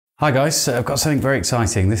Hi guys, I've got something very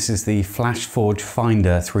exciting. This is the FlashForge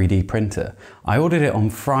Finder 3D printer. I ordered it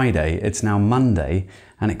on Friday, it's now Monday,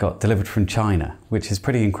 and it got delivered from China, which is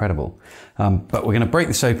pretty incredible. But we're going to break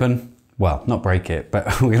this open, well, not break it,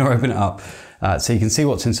 but we're going to open it up so you can see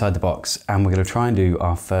what's inside the box, and we're going to try and do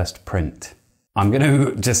our first print. I'm going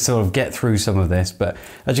to just sort of get through some of this, but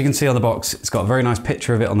as you can see on the box, it's got a very nice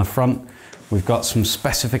picture of it on the front. We've got some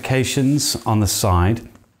specifications on the side,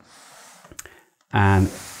 and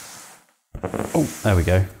oh, there we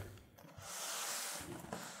go.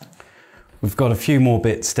 We've got a few more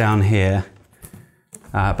bits down here,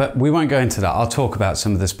 but we won't go into that. I'll talk about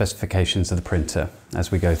some of the specifications of the printer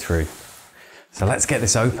as we go through. So let's get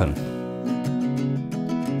this open.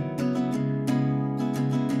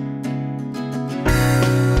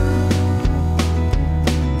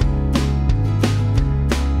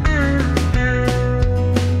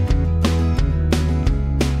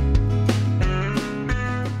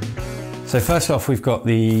 So first off, we've got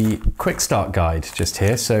the quick start guide just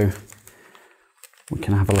here, so we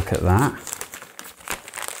can have a look at that.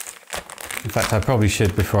 In fact, I probably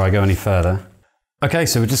should before I go any further. Okay,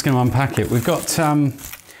 so we're just going to unpack it. We've got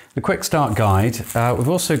the quick start guide. We've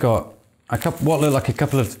also got what look like a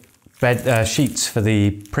couple of sheets for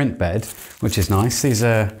the print bed, which is nice. These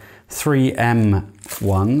are 3M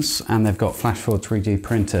ones, and they've got FlashForge 3D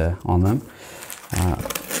printer on them.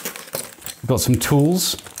 We've got some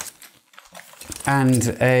tools,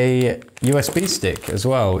 and a USB stick as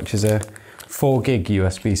well, which is a 4 gig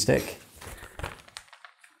USB stick.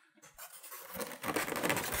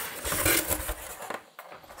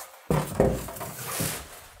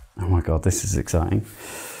 Oh my God, this is exciting.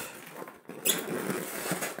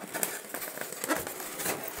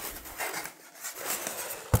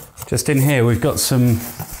 Just in here, we've got some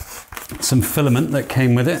filament that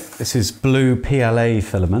came with it. This is blue PLA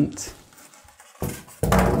filament.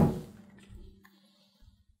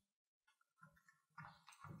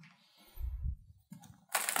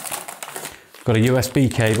 Got a USB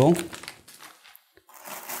cable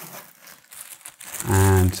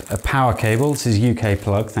and a power cable. This is UK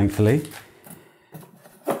plug, thankfully.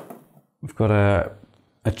 We've got a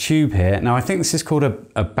tube here. Now I think this is called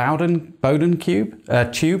a Bowden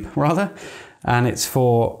tube rather, and it's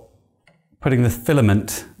for putting the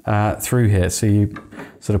filament through here. So you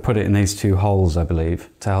sort of put it in these two holes, I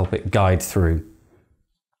believe, to help it guide through.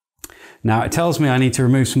 Now it tells me I need to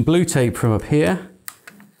remove some blue tape from up here.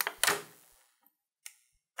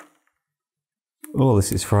 Oh,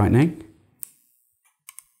 this is frightening.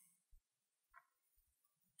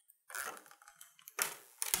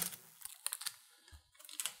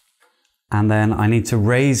 And then I need to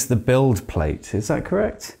raise the build plate. Is that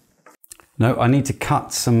correct? No, I need to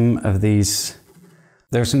cut some of these.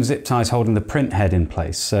 There are some zip ties holding the print head in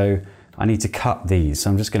place, so I need to cut these. So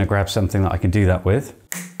I'm just going to grab something that I can do that with.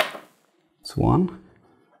 That's one.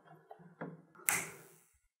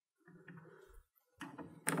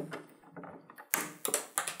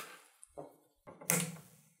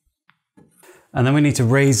 And then we need to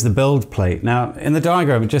raise the build plate. Now, in the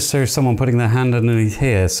diagram, it just shows someone putting their hand underneath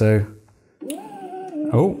here, so...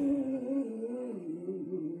 Oh.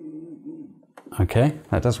 Okay,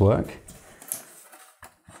 that does work.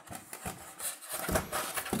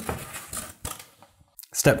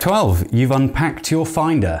 Step 12, you've unpacked your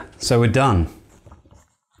finder, so we're done.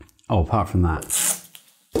 Oh, apart from that.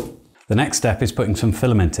 The next step is putting some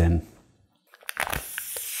filament in.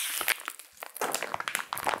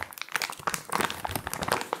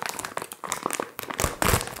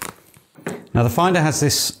 Now the finder has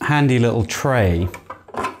this handy little tray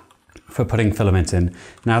for putting filament in.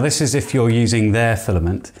 Now this is if you're using their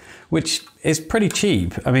filament, which is pretty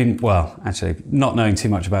cheap. I mean, well, actually, not knowing too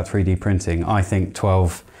much about 3D printing, I think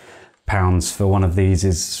 £12 for one of these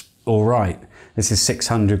is all right. This is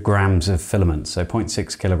 600 grams of filament, so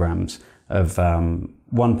 0.6 kilograms of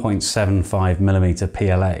 1.75 millimeter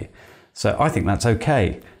PLA. So I think that's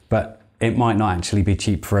okay, but it might not actually be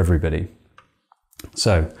cheap for everybody.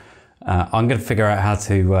 So, I'm going to figure out how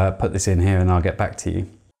to put this in here and I'll get back to you.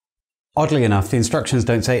 Oddly enough, the instructions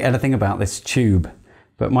don't say anything about this tube,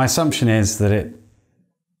 but my assumption is that it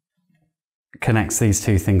connects these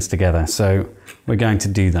two things together, so we're going to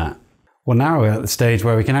do that. Well, now we're at the stage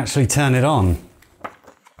where we can actually turn it on.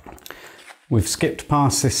 We've skipped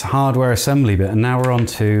past this hardware assembly bit and now we're on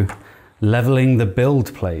to leveling the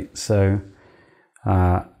build plate, so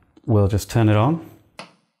we'll just turn it on.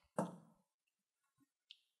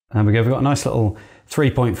 And we've got a nice little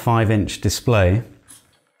 3.5-inch display.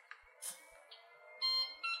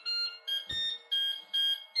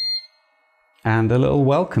 And a little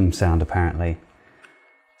welcome sound apparently.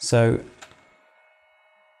 So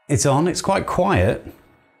it's on. It's quite quiet.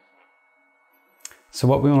 So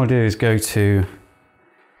what we want to do is go to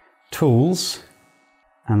Tools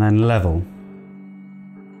and then Level.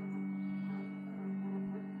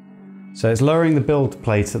 So it's lowering the build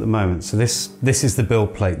plate at the moment. So this is the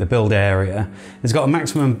build plate, the build area. It's got a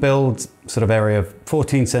maximum build sort of area of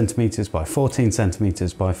 14 centimeters by 14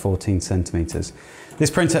 centimeters by 14 centimeters.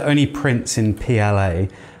 This printer only prints in PLA,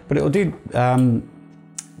 but it will do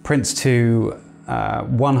prints to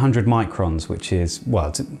 100 microns, which is, well,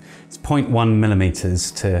 it's 0.1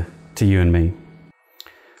 millimeters to you and me.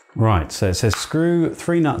 Right, so it says screw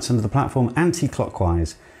 3 nuts under the platform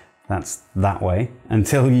anti-clockwise. That's that way,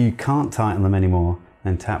 until you can't tighten them anymore,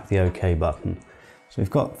 then tap the OK button. So we've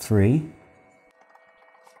got 3.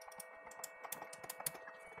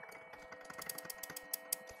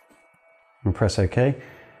 And press OK.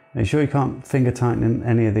 Are you sure you can't finger tighten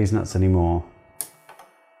any of these nuts anymore?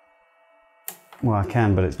 Well, I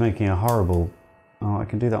can, but it's making a horrible... Oh, I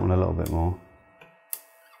can do that one a little bit more.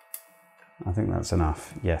 I think that's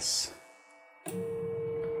enough, yes.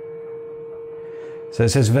 So it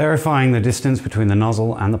says verifying the distance between the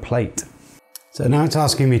nozzle and the plate. So now it's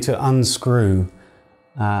asking me to unscrew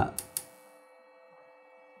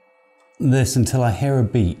this until I hear a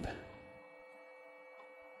beep.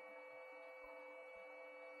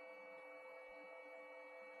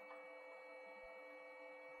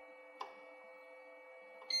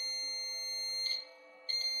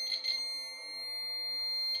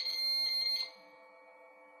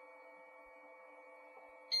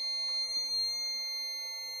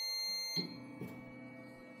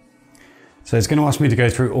 So it's going to ask me to go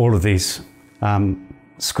through all of these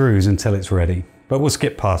screws until it's ready, but we'll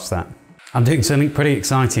skip past that. I'm doing something pretty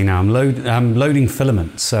exciting now. I'm loading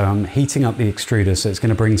filament, so I'm heating up the extruder, so it's going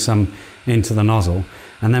to bring some into the nozzle,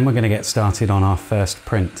 and then we're going to get started on our first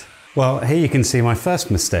print. Well, here you can see my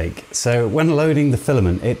first mistake. So when loading the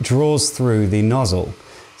filament, it draws through the nozzle,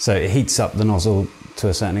 so it heats up the nozzle to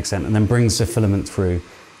a certain extent and then brings the filament through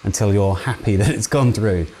until you're happy that it's gone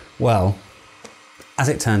through. Well, as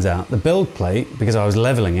it turns out, the build plate, because I was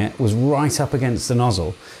leveling it, was right up against the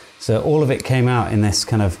nozzle. So all of it came out in this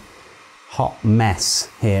kind of hot mess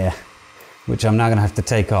here, which I'm now going to have to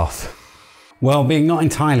take off. Well, being not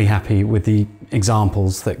entirely happy with the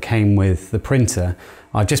examples that came with the printer,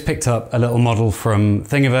 I've just picked up a little model from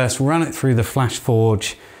Thingiverse, run it through the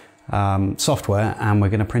FlashForge software, and we're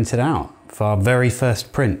going to print it out for our very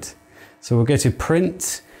first print. So we'll go to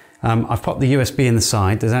Print. I've popped the USB in the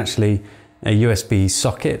side. There's actually a USB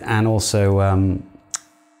socket and also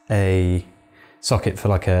a socket for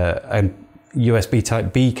like a USB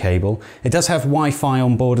type B cable. It does have Wi-Fi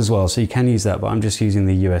on board as well, so you can use that, but I'm just using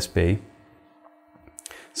the USB.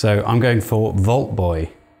 So I'm going for Volt Boy.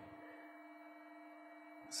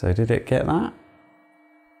 So did it get that?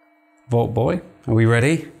 Volt Boy, are we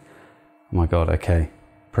ready? Oh my God, okay,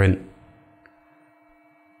 print.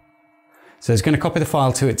 So it's going to copy the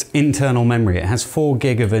file to its internal memory. It has 4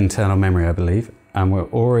 gig of internal memory, I believe, and we're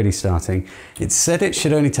already starting. It said it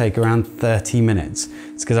should only take around 30 minutes.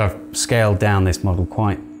 It's because I've scaled down this model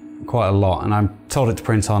quite a lot, and I'm told it to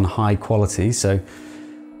print on high quality, so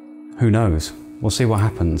who knows? We'll see what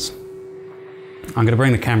happens. I'm going to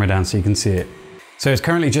bring the camera down so you can see it. So it's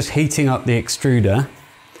currently just heating up the extruder,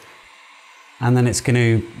 and then it's going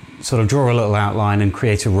to sort of draw a little outline and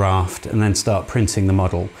create a raft and then start printing the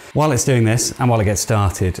model. While it's doing this and while it gets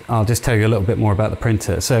started, I'll just tell you a little bit more about the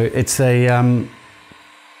printer. So it's a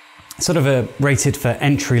sort of a rated for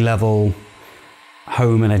entry-level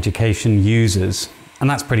home and education users, and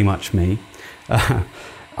that's pretty much me.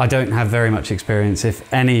 I don't have very much experience,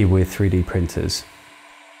 if any, with 3D printers.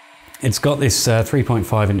 It's got this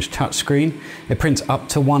 3.5-inch touchscreen. It prints up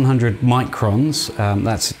to 100 microns.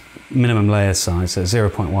 That's minimum layer size, so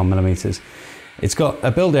 0.1 millimeters. It's got a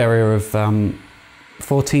build area of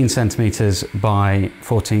 14 centimeters by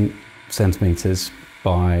 14 centimeters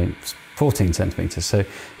by 14 centimeters. So you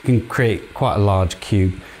can create quite a large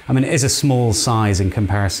cube. I mean, it is a small size in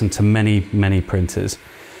comparison to many printers.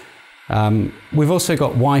 We've also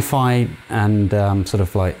got Wi-Fi and sort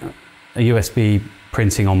of like a USB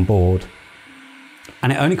printing on board.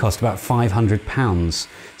 And it only cost about £500.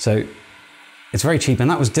 So it's very cheap, and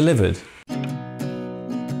that was delivered.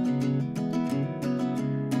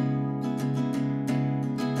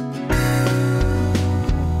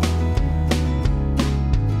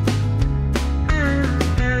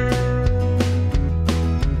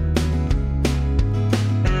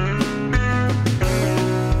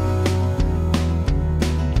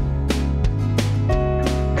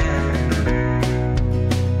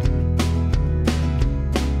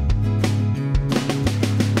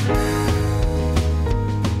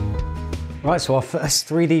 Right, so our first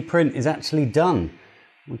 3D print is actually done.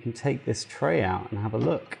 We can take this tray out and have a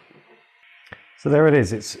look. So there it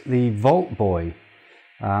is, it's the Vault Boy.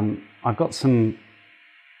 I've got some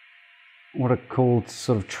what are called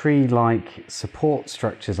sort of tree-like support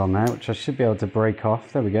structures on there, which I should be able to break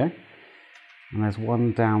off. There we go. And there's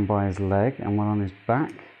one down by his leg and one on his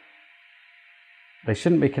back. They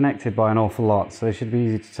shouldn't be connected by an awful lot, so they should be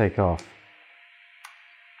easy to take off.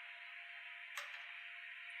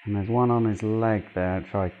 And there's one on his leg there.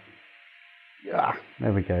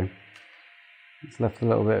 There we go. It's left a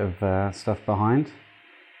little bit of stuff behind.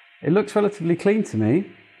 It looks relatively clean to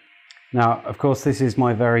me. Now, of course, this is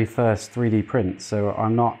my very first 3D print, so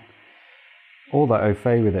I'm not all that au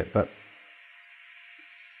fait with it, but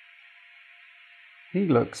he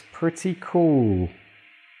looks pretty cool.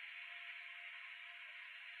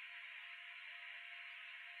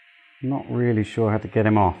 Not really sure how to get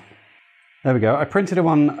him off. There we go. I printed him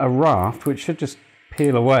on a raft, which should just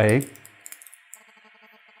peel away.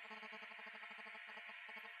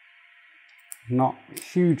 Not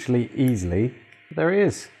hugely easily. But there he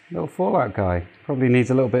is, little fallout guy. Probably needs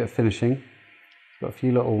a little bit of finishing. Got a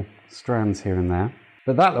few little strands here and there.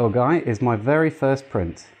 But that little guy is my very first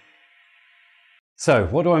print. So,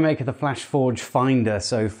 what do I make of the FlashForge Finder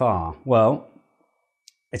so far? Well,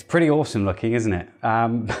 it's pretty awesome looking, isn't it?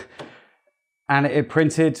 And it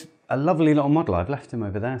printed a lovely little model. I've left him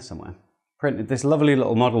over there somewhere. Printed this lovely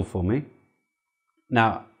little model for me.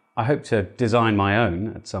 Now, I hope to design my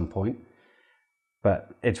own at some point,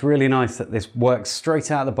 but it's really nice that this works straight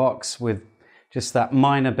out of the box with just that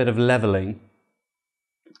minor bit of leveling,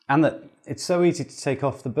 and that it's so easy to take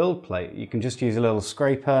off the build plate. You can just use a little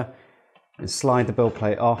scraper and slide the build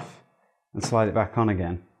plate off and slide it back on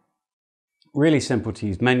again. Really simple to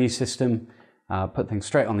use menu system, put things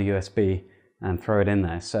straight on the USB and throw it in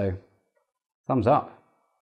there. So thumbs up.